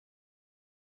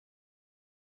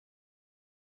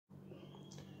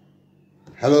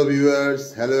Hello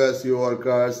viewers, hello SEO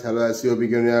workers, hello SEO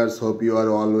beginners, hope you are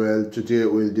all well. Today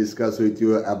we'll discuss with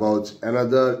you about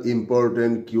another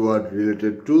important keyword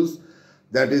related tools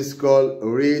that is called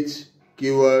Rich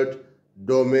Keyword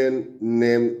Domain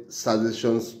Name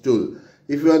Suggestions Tool.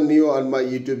 If you are new on my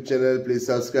YouTube channel, please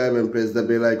subscribe and press the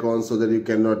bell icon so that you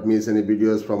cannot miss any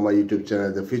videos from my YouTube channel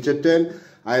in the future 10.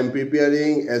 I am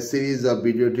preparing a series of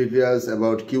video tutorials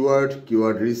about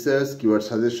keyword research, keyword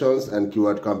suggestions and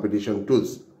keyword competition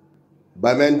tools.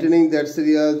 By maintaining that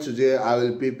serial, today I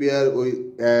will prepare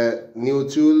with a new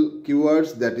tool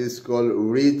keywords that is called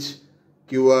Rich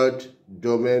Keyword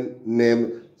Domain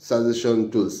Name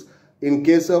Suggestion Tools. In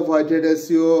case of whitehead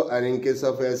SEO and in case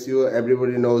of SEO,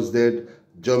 everybody knows that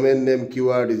domain name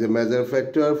keyword is a major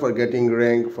factor for getting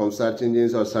ranked from search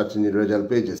engines or search engine result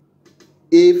pages.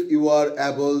 If you are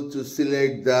able to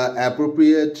select the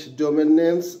appropriate domain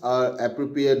names or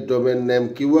appropriate domain name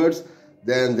keywords,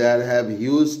 then there have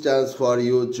huge chance for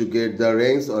you to get the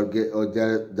ranks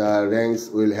the ranks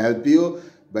will help you,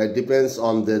 but it depends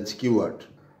on that keyword.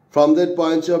 From that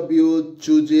point of view,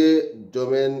 choose a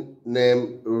domain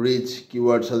name rich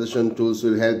keyword suggestion tools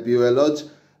will help you a lot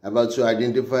about to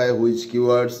identify which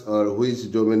keywords or which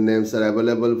domain names are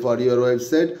available for your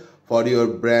website, for your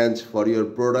brand, for your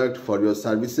product, for your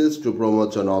services to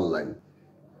promote on online.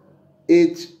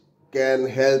 It can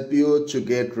help you to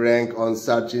get rank on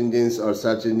search engines or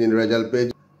search engine result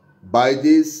page. By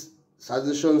this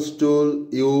suggestions tool,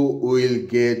 you will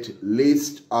get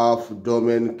list of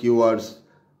domain keywords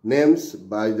names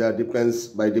by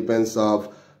depends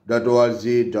of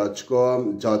 .org,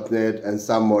 .com, .net and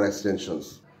some more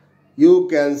extensions. You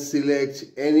can select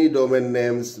any domain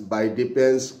names by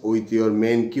depends with your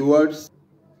main keywords.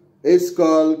 It's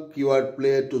called keyword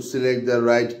play to select the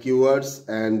right keywords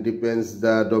and depends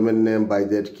the domain name by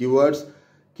that keywords.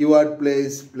 Keyword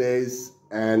plays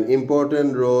an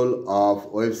important role of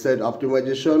website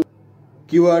optimization.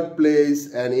 Keyword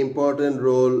plays an important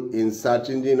role in search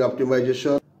engine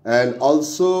optimization and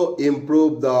also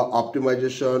improve the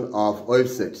optimization of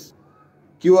websites.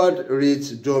 Keyword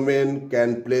rich domain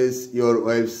can place your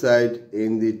website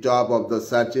in the top of the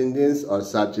search engines or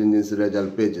search engines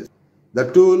result pages.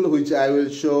 The tool which I will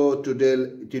show today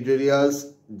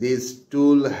tutorials, this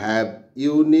tool have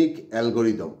unique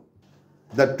algorithm.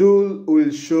 The tool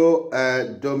will show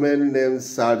a domain name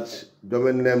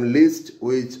list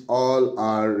which all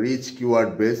are rich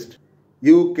keyword based.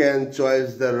 You can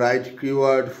choose the right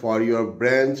keyword for your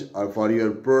brand or for your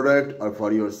product or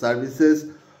for your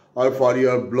services or for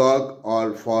your blog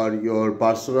or for your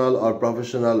personal or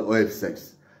professional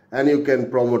websites, and you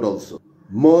can promote also.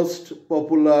 Most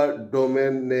popular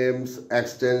domain names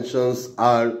extensions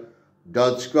are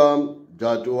 .com,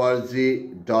 .org,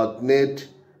 .net,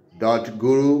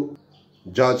 .guru,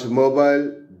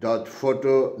 .mobile,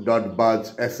 .photo,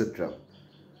 .buzz, etc.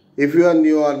 If you are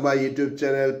new on my YouTube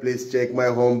channel, please check my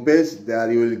homepage. There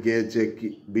you will get a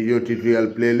video tutorial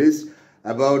playlist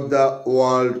about the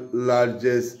world's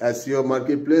largest SEO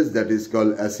marketplace that is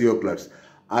called SEO Clerks.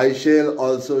 I shall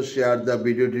also share the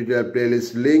video tutorial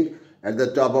playlist link at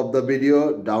the top of the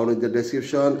video, down in the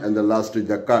description and the last with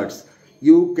the cards.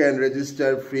 You can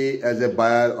register free as a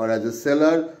buyer or as a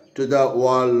seller to the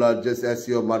world's largest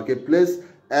SEO marketplace,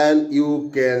 and you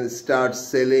can start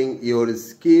selling your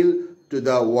skill to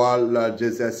the world's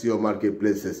largest SEO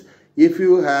marketplaces. If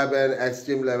you have an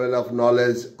extreme level of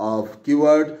knowledge of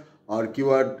keyword or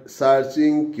keyword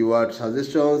searching, keyword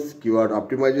suggestions, keyword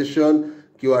optimization,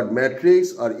 keyword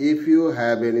metrics, or if you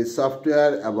have any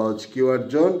software about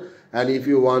keyword zone and if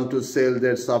you want to sell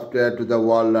that software to the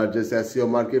world's largest SEO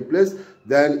marketplace,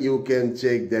 then you can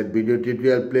check that video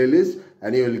tutorial playlist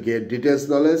and you will get details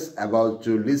knowledge about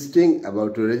to listing,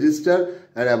 about to register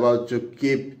and about to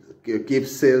keep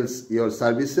sales your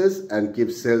services and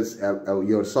keep sales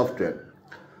your software.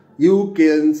 You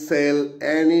can sell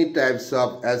any types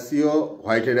of SEO,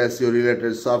 whitehead SEO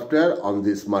related software on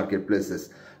these marketplaces.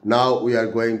 Now we are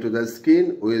going to the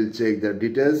screen. We will check the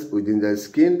details within the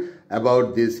screen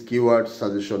about these keyword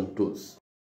suggestion tools.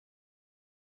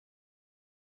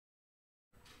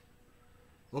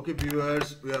 Okay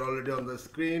viewers, we are already on the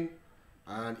screen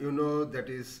and you know that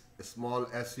is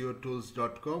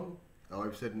smallseotools.com. Our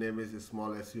website name is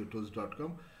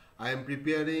smallseotools.com. I am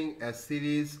preparing a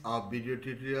series of video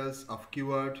tutorials of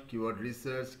keyword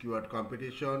research, keyword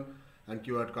competition and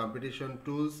keyword competition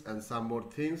tools and some more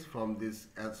things from this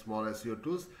small SEO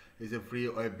tools. It's a free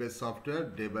web-based software.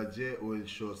 Day by day we will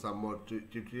show some more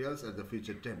tutorials at the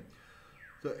future 10.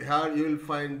 So here you will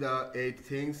find the 8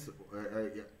 things.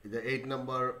 The 8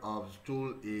 number of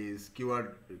tool is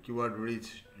keyword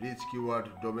rich keyword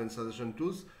domain suggestion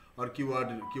tools. or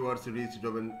keywords rich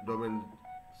domain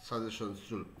suggestions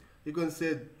tool. You can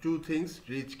say two things: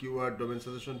 rich keyword domain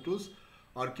suggestion tools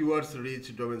or keywords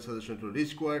rich domain suggestion tool.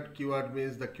 Rich keyword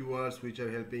means the keywords which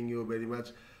are helping you very much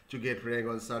to get rank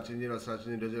on search engine or search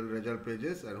engine result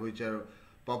pages, and which are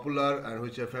popular and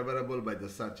which are favorable by the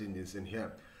search engines in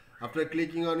here. After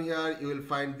clicking on here, you will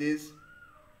find this,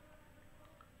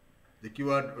 the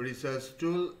keyword research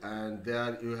tool, and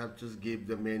there you have to give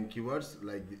the main keywords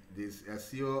like this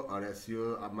SEO or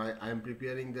SEO. I am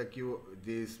preparing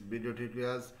these video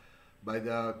tutorials by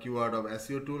the keyword of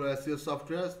SEO tool or SEO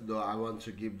softwares, though I want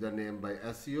to give the name by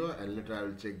SEO, and later I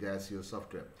will check the SEO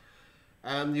software.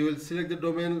 And you will select the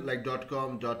domain like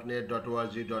 .com, .net,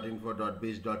 .org, .info,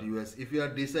 .biz, .us. If you are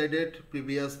decided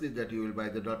previously that you will buy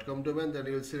the .com domain, then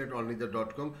you will select only the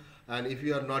 .com. And if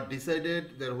you are not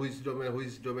decided then which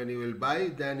domain you will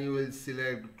buy, then you will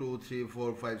select 2, 3,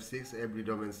 4, 5, 6 every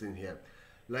domains in here,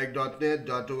 like .net,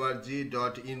 .org,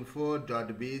 .info,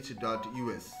 .biz,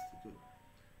 .us,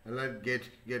 and like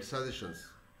get suggestions.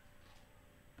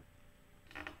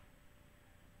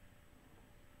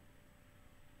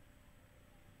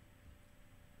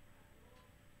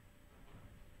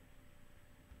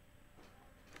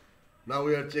 Now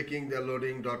we are checking the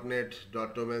loading .net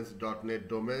domains, .net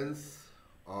domains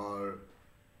or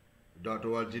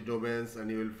 .org domains,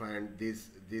 and you will find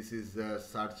this is the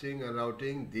searching and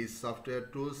routing. These software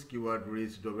tools, keyword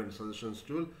rich domain suggestions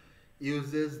tool,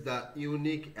 uses the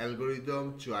unique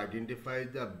algorithm to identify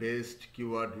the best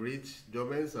keyword rich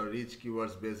domains or rich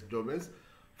keywords based domains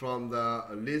from the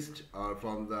list or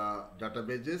from the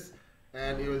databases.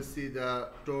 And you will see the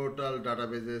total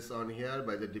databases on here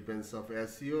by the depends of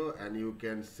SEO, and you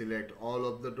can select all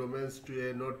of the domains to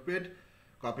a notepad,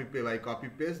 copy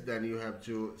paste. Then you have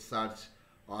to search,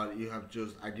 or you have to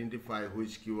identify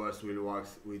which keywords will work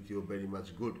with you very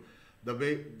much good. The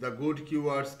good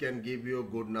keywords can give you a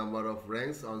good number of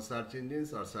ranks on search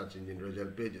engines or search engine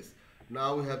result pages.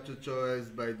 Now we have to choose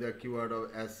by the keyword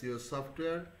of SEO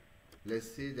software. Let's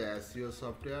see the SEO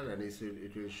software, and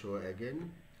it will show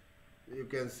again. You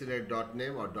can select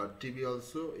 .name or .tv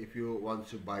also. If you want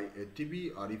to buy a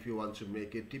TV or if you want to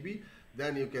make a TV,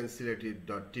 then you can select it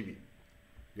 .tv.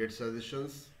 Get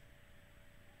suggestions.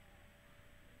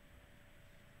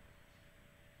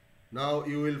 Now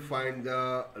you will find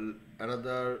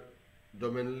another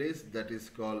domain list that is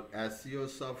called SEO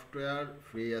software,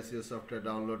 free SEO software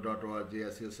download.org,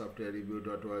 SEO software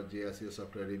review.org, SEO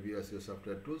software review, SEO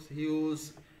software tools.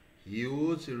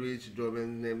 Huge rich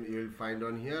domain name you will find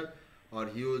on here, or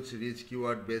huge rich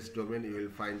keyword based domain you will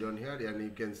find on here, and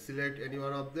you can select any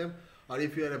one of them. Or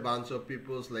if you are a bunch of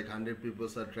people, like 100 people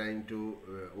are trying to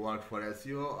work for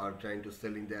SEO or trying to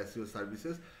selling the SEO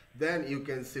services, then you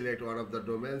can select one of the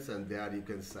domains, and there you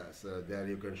can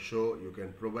you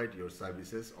can provide your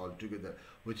services all together,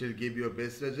 which will give you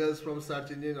best results from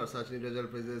search engine or search engine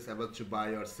result pages about to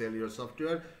buy or sell your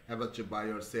software, about to buy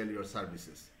or sell your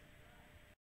services.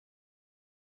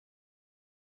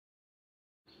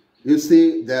 You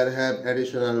see, there have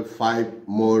additional 5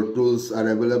 more tools are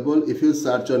available. If you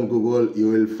search on Google, you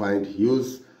will find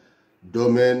huge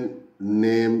domain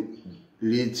name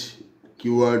rich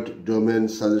keyword domain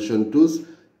suggestion tools.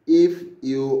 If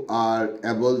you are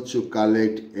able to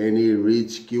collect any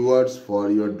rich keywords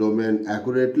for your domain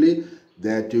accurately,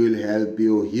 that will help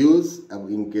you huge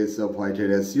in case of whitehead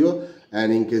SEO,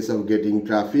 and in case of getting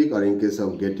traffic, or in case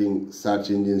of getting search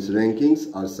engines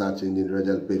rankings or search engine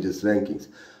result pages rankings.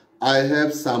 I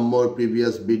have some more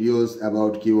previous videos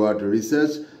about keyword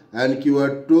research and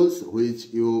keyword tools, which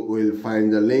you will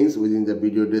find the links within the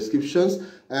video descriptions,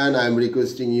 and I am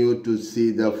requesting you to see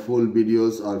the full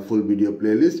videos or full video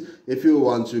playlist if you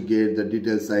want to get the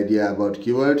details idea about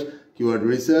keyword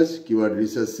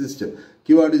research system.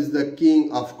 Keyword is the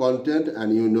king of content,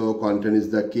 and you know content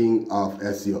is the king of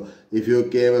SEO. If you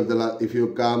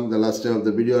come the last time of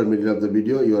the video or middle of the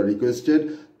video, you are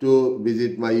requested to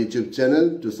visit my YouTube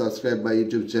channel, to subscribe my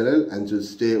YouTube channel, and to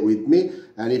stay with me.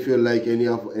 And if you like any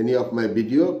of my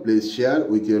video, please share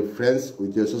with your friends,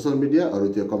 with your social media, or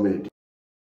with your community.